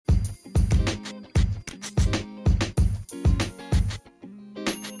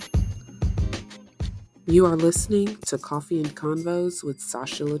You are listening to Coffee and Convos with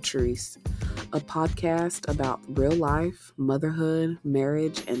Sasha Latrice, a podcast about real life, motherhood,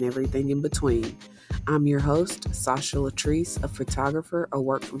 marriage, and everything in between. I'm your host, Sasha Latrice, a photographer, a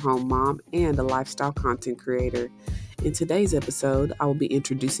work-from-home mom, and a lifestyle content creator. In today's episode, I will be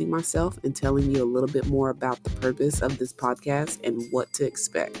introducing myself and telling you a little bit more about the purpose of this podcast and what to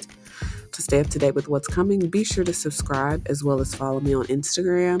expect. To stay up to date with what's coming, be sure to subscribe as well as follow me on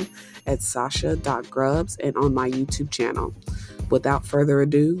Instagram at sasha.grubbs and on my YouTube channel. Without further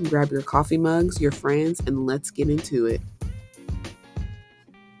ado, grab your coffee mugs, your friends, and let's get into it.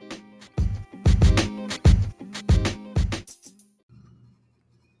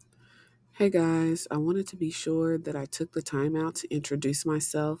 Hey guys, I wanted to be sure that I took the time out to introduce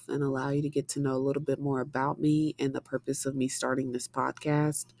myself and allow you to get to know a little bit more about me and the purpose of me starting this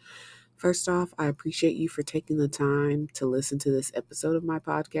podcast. First off, I appreciate you for taking the time to listen to this episode of my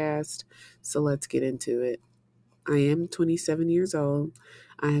podcast. So let's get into it. I am 27 years old.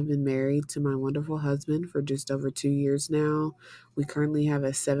 I have been married to my wonderful husband for just over 2 years now. We currently have a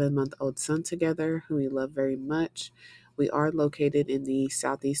 7-month-old son together who we love very much. We are located in the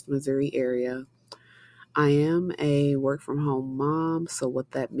Southeast Missouri area. I am a work from home mom, so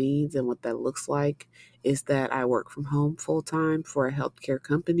what that means and what that looks like is that I work from home full time for a healthcare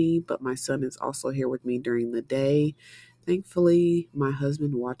company, but my son is also here with me during the day. Thankfully, my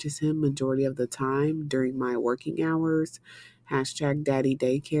husband watches him majority of the time during my working hours. #daddy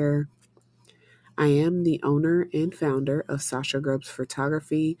daycare. I am the owner and founder of Sasha Grubbs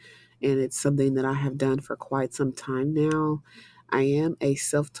Photography, and it's something that I have done for quite some time now. I am a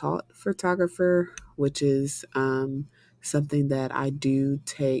self-taught photographer, which is something that I do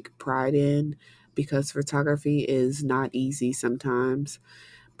take pride in because photography is not easy sometimes,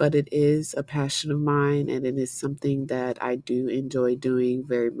 but it is a passion of mine and it is something that I do enjoy doing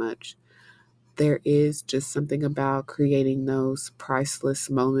very much. There is just something about creating those priceless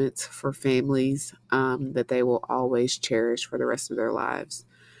moments for families that they will always cherish for the rest of their lives.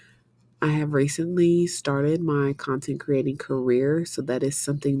 I have recently started my content creating career, so that is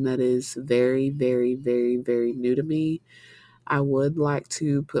something that is very, very, very, very new to me. I would like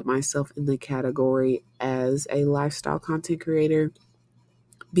to put myself in the category as a lifestyle content creator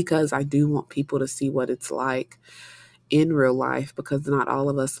because I do want people to see what it's like in real life, because not all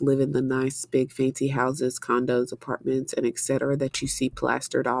of us live in the nice big fancy houses, condos, apartments, and etc. that you see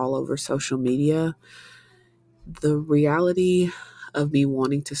plastered all over social media. The reality of me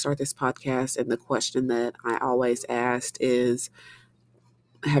wanting to start this podcast and the question that I always asked is,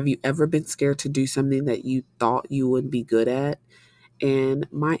 have you ever been scared to do something that you thought you would be good at? And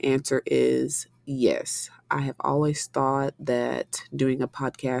my answer is yes. I have always thought that doing a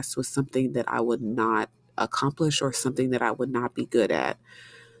podcast was something that I would not accomplish or something that I would not be good at.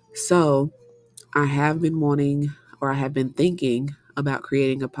 So I have been wanting, or I have been thinking about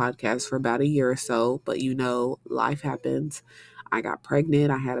creating a podcast for about a year or so, but life happens. I got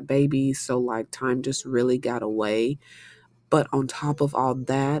pregnant, I had a baby, so time just really got away. But on top of all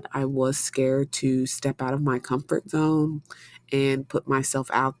that, I was scared to step out of my comfort zone and put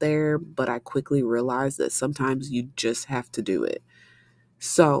myself out there, but I quickly realized that sometimes you just have to do it.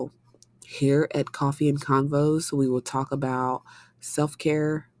 So, here at Coffee and Convos, we will talk about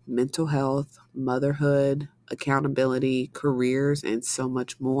self-care, mental health, motherhood, accountability, careers, and so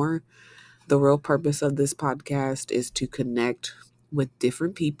much more. The real purpose of this podcast is to connect with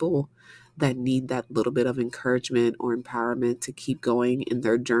different people that need that little bit of encouragement or empowerment to keep going in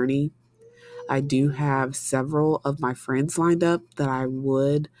their journey. I do have several of my friends lined up that I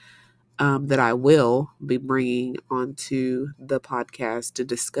will be bringing onto the podcast to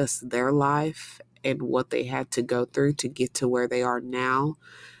discuss their life and what they had to go through to get to where they are now.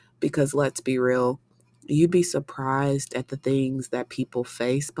 Because let's be real, you'd be surprised at the things that people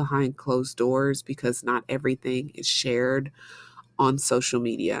face behind closed doors because not everything is shared on social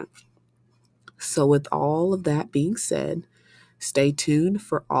media. So, with all of that being said, stay tuned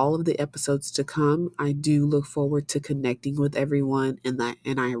for all of the episodes to come. I do look forward to connecting with everyone, and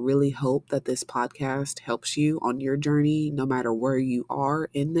I really hope that this podcast helps you on your journey, no matter where you are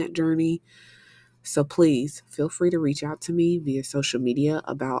in that journey. So please feel free to reach out to me via social media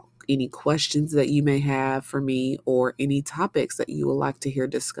about any questions that you may have for me or any topics that you would like to hear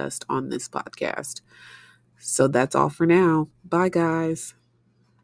discussed on this podcast. So that's all for now. Bye, guys.